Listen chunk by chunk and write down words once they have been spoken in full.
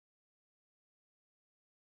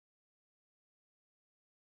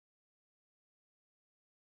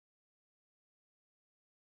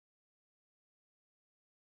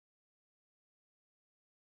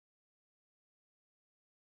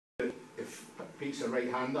Pete's a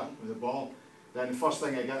right-hander with the ball, then the first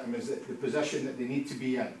thing I get them is that the position that they need to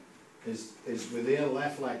be in is with their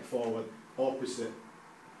left leg forward opposite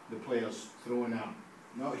the player's throwing arm.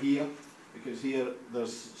 Not here, because here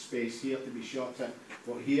there's space here to be shot at,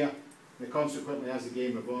 but here, and consequently as the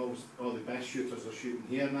game evolves, all the best shooters are shooting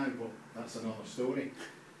here now, but that's another story.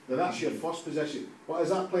 Now that's your first position. But as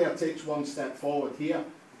that player takes one step forward here,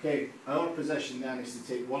 okay, our position then is to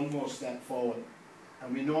take one more step forward.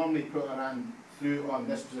 And we normally put our hand through on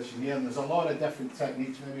this position here, and there's a lot of different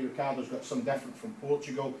techniques. Maybe Ricardo's got some different from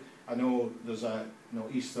Portugal. I know there's a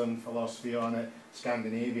Eastern philosophy on it,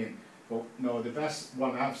 Scandinavian. But no, the best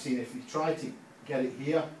one I've seen, if you try to get it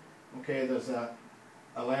here, okay, there's a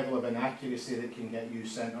level of inaccuracy that can get you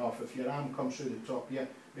sent off if your arm comes through the top here.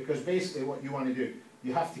 Because basically what you want to do,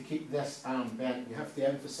 you have to keep this arm bent. You have to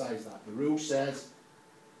emphasise that. The rule says,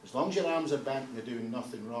 as long as your arms are bent, you're doing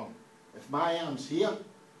nothing wrong. If my arm's here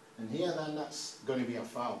and here, then that's going to be a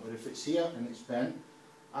foul. But if it's here and it's bent,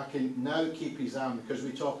 I can now keep his arm, because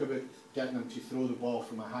we talk about getting him to throw the ball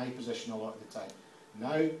from a high position a lot of the time.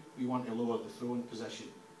 Now we want to lower the throwing position.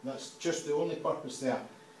 That's just the only purpose there.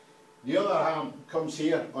 The other arm comes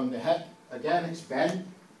here on the hip. Again, it's bent.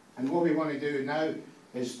 And what we want to do now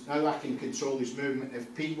is, now I can control his movement.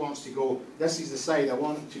 If Pete wants to go, this is the side I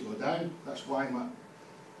want him to go down. That's why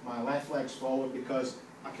my left leg's forward, because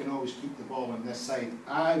I can always keep the ball on this side.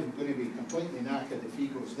 I'm going to be completely knackered if he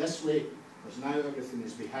goes this way, because now everything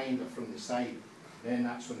is behind or from the side. Then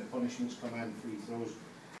that's when the punishments come in, free throws.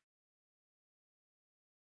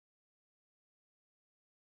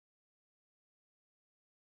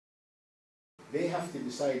 They have to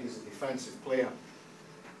decide as a defensive player,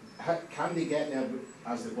 can they get there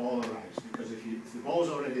as the ball arrives? Because if the ball's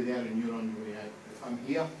already there and you're on your way out, if I'm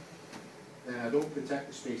here, then I don't protect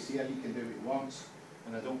the space here, he can do what he wants,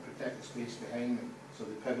 and I don't protect the space behind me, so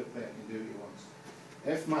the pivot player can do what he wants.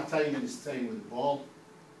 If my timing is time with the ball,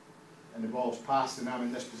 and the ball's passed and I'm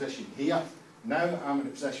in this position here, now I'm in a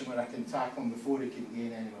position where I can tackle him before he can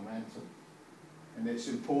gain any momentum. And it's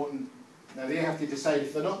important. Now they have to decide,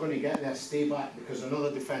 if they're not going to get there, stay back, because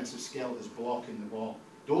another defensive skill is blocking the ball.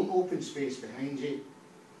 Don't open space behind you,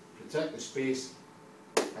 protect the space,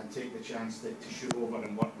 and take the chance to shoot over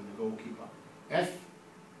and work with the goalkeeper. If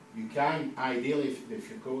you can, ideally, if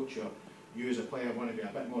your coach or you as a player want to be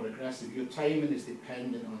a bit more aggressive, your timing is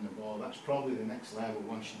dependent on the ball. That's probably the next level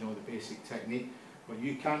once you know the basic technique. But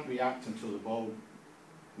you can't react until the ball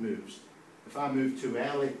moves. If I move too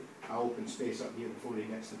early, I open space up here before he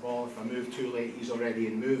gets the ball. If I move too late, he's already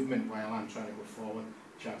in movement while I'm trying to go forward.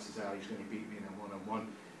 Chances are he's going to beat me in a one-on-one.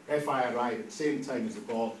 If I arrive at the same time as the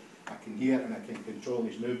ball, I can hear and I can control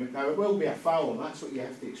his movement. Now it will be a foul, and that's what you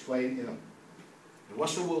have to explain to them. The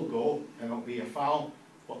whistle will go and it'll be a foul,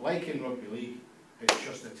 but like in rugby league, it's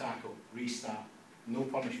just a tackle, restart. No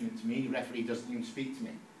punishment to me, the referee doesn't even speak to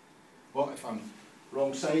me. But if I'm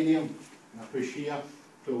wrong side of him, and I push here,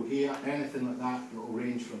 pull here, anything like that, it will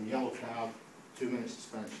range from yellow card, 2 minutes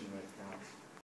suspension, red cards.